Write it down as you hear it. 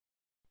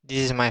This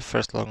is my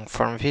first long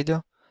form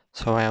video,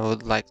 so I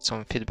would like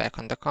some feedback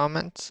on the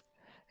comments.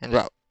 And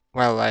well,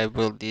 while I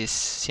build this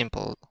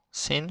simple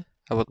scene,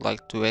 I would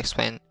like to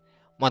explain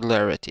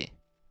modularity.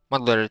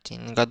 Modularity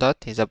in Godot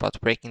is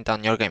about breaking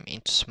down your game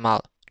into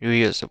small,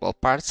 reusable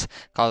parts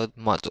called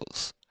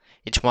modules.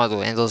 Each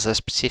module handles a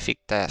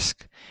specific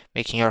task,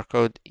 making your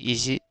code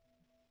easy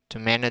to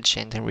manage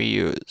and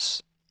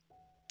reuse.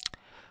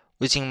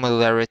 Using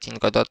modularity in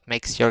Godot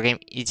makes your game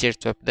easier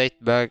to update,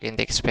 bug, and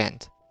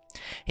expand.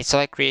 It's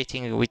like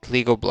creating with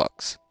Lego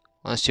blocks.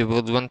 Once you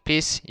build one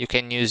piece, you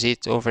can use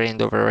it over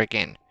and over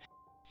again,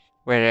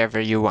 wherever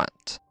you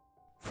want.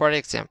 For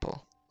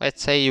example,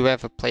 let's say you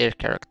have a player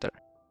character.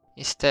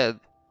 Instead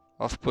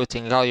of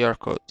putting all your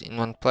code in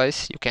one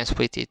place, you can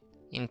split it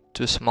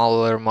into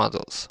smaller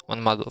modules.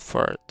 One module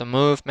for the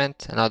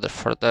movement, another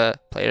for the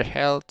player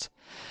health,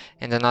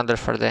 and another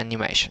for the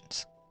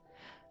animations.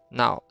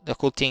 Now, the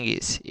cool thing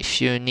is,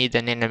 if you need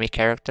an enemy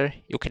character,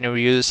 you can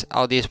reuse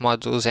all these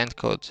modules and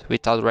code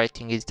without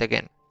writing it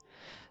again.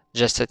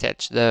 Just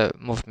attach the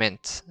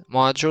movement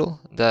module,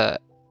 the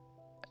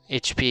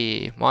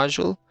HP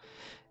module,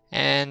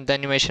 and the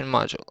animation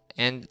module,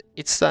 and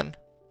it's done.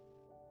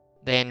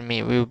 The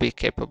enemy will be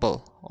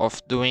capable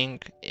of doing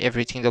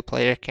everything the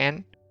player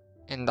can,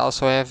 and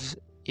also have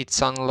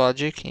its own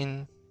logic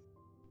in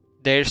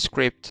their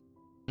script.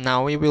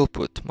 Now we will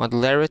put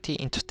modularity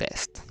into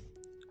test.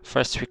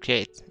 First we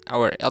create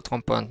our health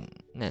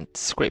component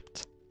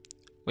script.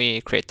 We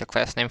create a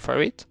class name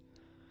for it,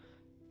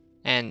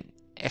 and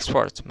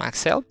export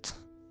max health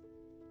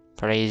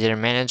for easier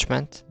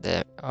management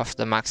of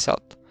the max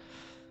health.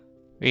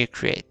 We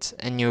create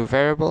a new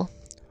variable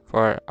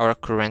for our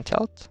current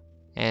health,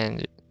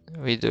 and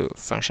we do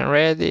function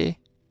ready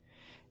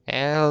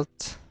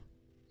health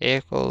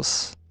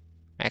equals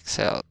max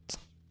health,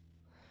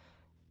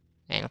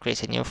 and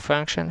create a new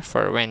function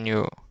for when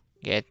you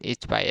get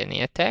hit by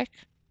any attack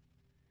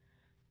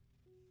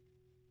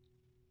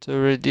to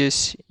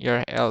reduce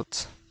your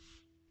health.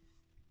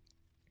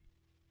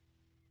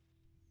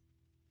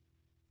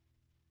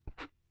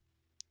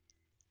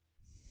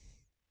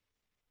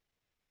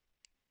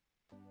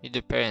 We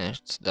do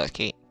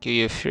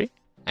parent.qu3,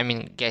 I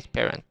mean get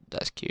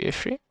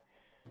parent.qu3,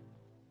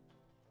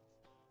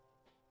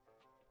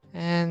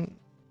 and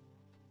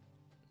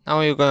now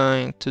we're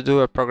going to do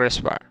a progress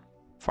bar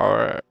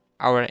for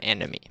our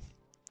enemy.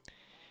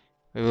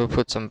 We will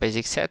put some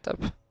basic setup.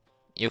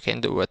 You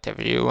can do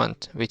whatever you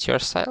want with your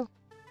style.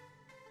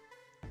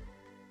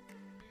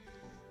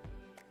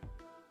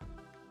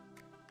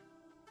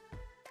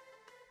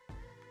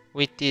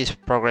 With this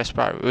progress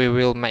bar, we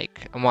will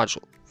make a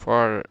module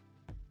for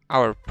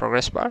our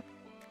progress bar,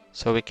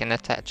 so we can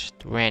attach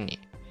to any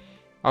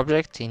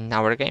object in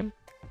our game.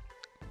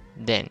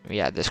 Then we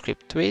add the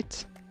script to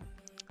it,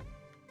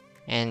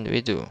 and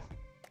we do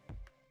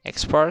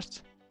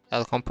export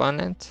health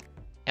component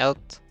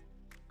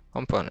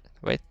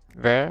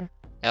var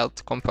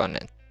health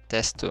component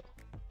test2.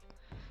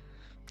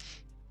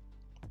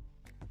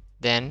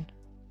 Then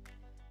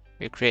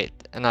we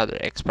create another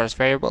export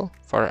variable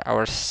for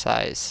our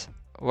size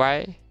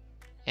y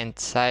and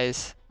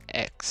size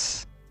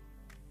x.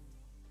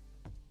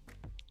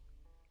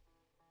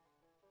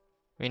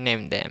 We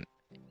name them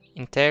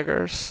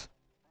integers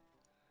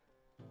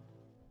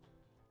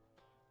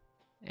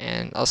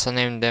and also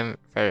name them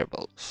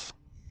variables.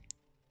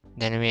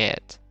 Then we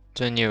add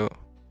two new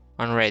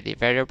onReady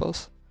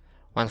variables,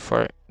 one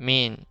for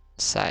mean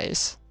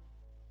size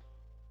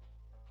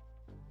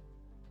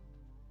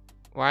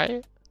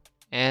y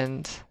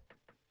and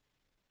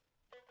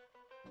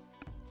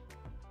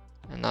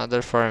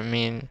another for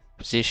mean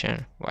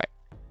position y.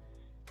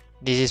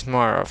 This is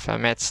more of a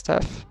math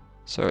stuff,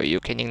 so you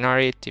can ignore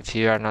it if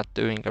you are not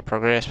doing a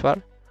progress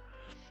bar.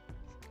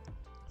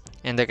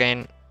 And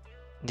again,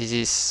 this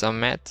is some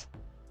math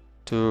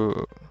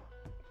to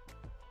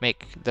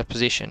make the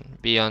position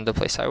be on the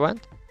place I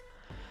want,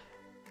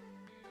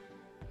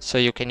 so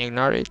you can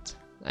ignore it.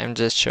 I'm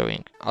just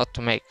showing how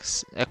to make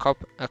a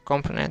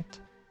component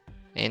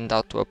and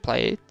how to apply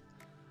it.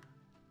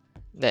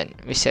 Then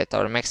we set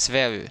our max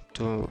value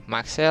to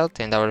max health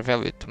and our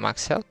value to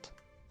max health,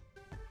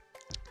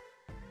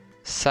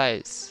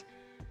 size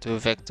to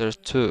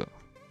vector2,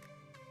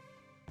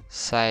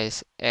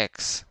 size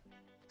x,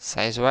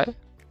 size y,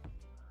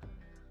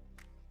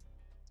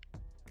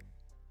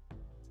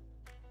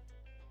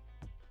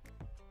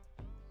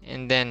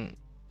 and then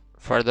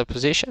for the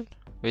position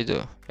we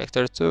do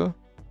vector2,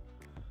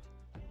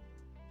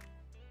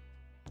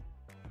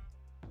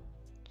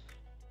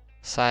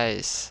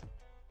 size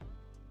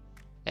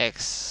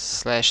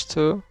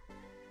x/2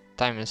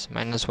 times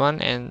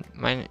 -1 and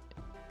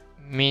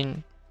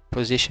mean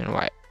position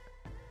y.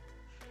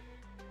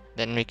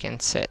 Then we can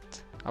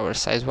set our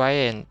size y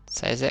and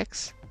size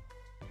x,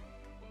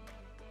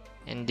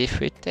 and if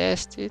we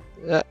test it,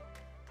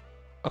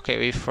 okay,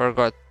 we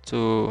forgot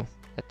to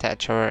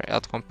attach our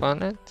health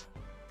component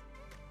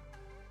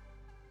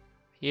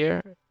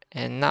here,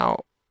 and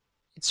now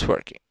it's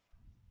working.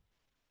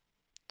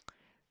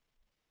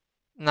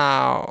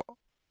 Now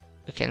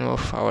we can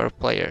move our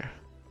player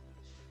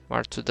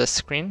more to the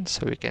screen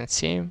so we can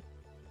see him.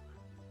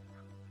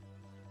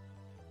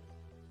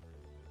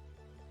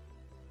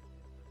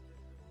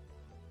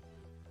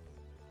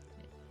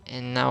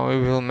 And now we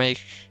will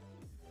make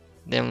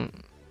them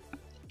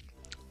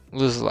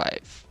lose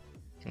life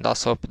and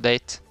also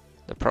update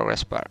the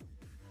progress bar.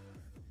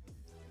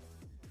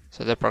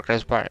 So the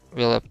progress bar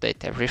will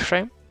update every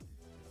frame.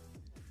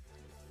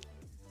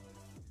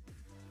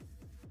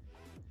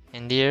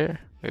 And here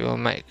we will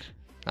make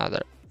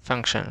another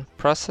function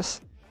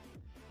process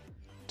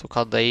to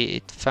call the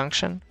it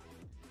function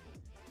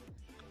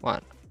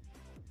 1.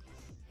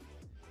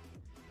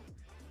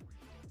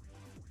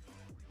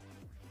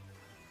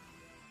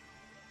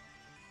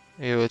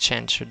 We will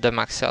change the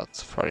max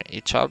health for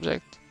each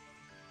object.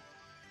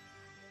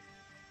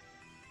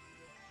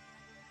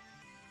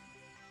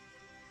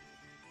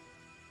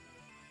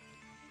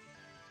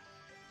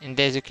 And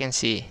as you can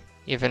see,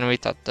 even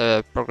without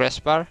the progress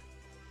bar,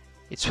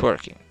 it's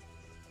working.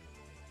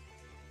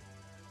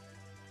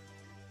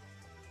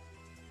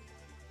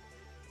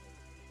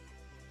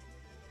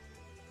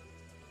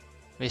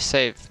 We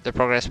save the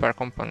progress bar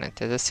component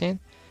as a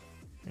scene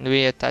and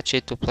we attach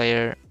it to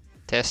player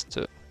test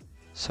 2,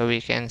 so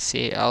we can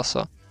see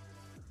also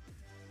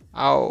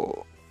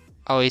how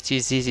it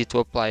is easy to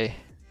apply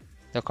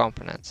the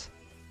components.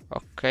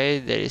 Okay,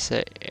 there is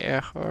an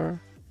error.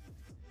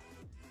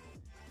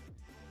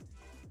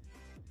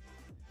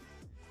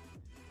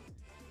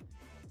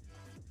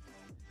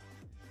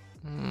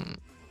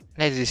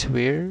 That is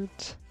weird.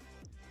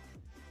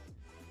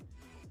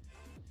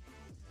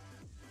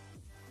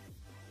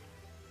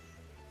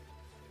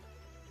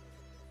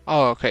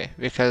 Oh, okay,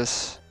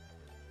 because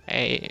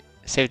I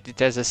saved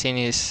it as a scene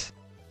is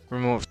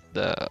removed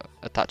the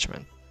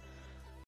attachment.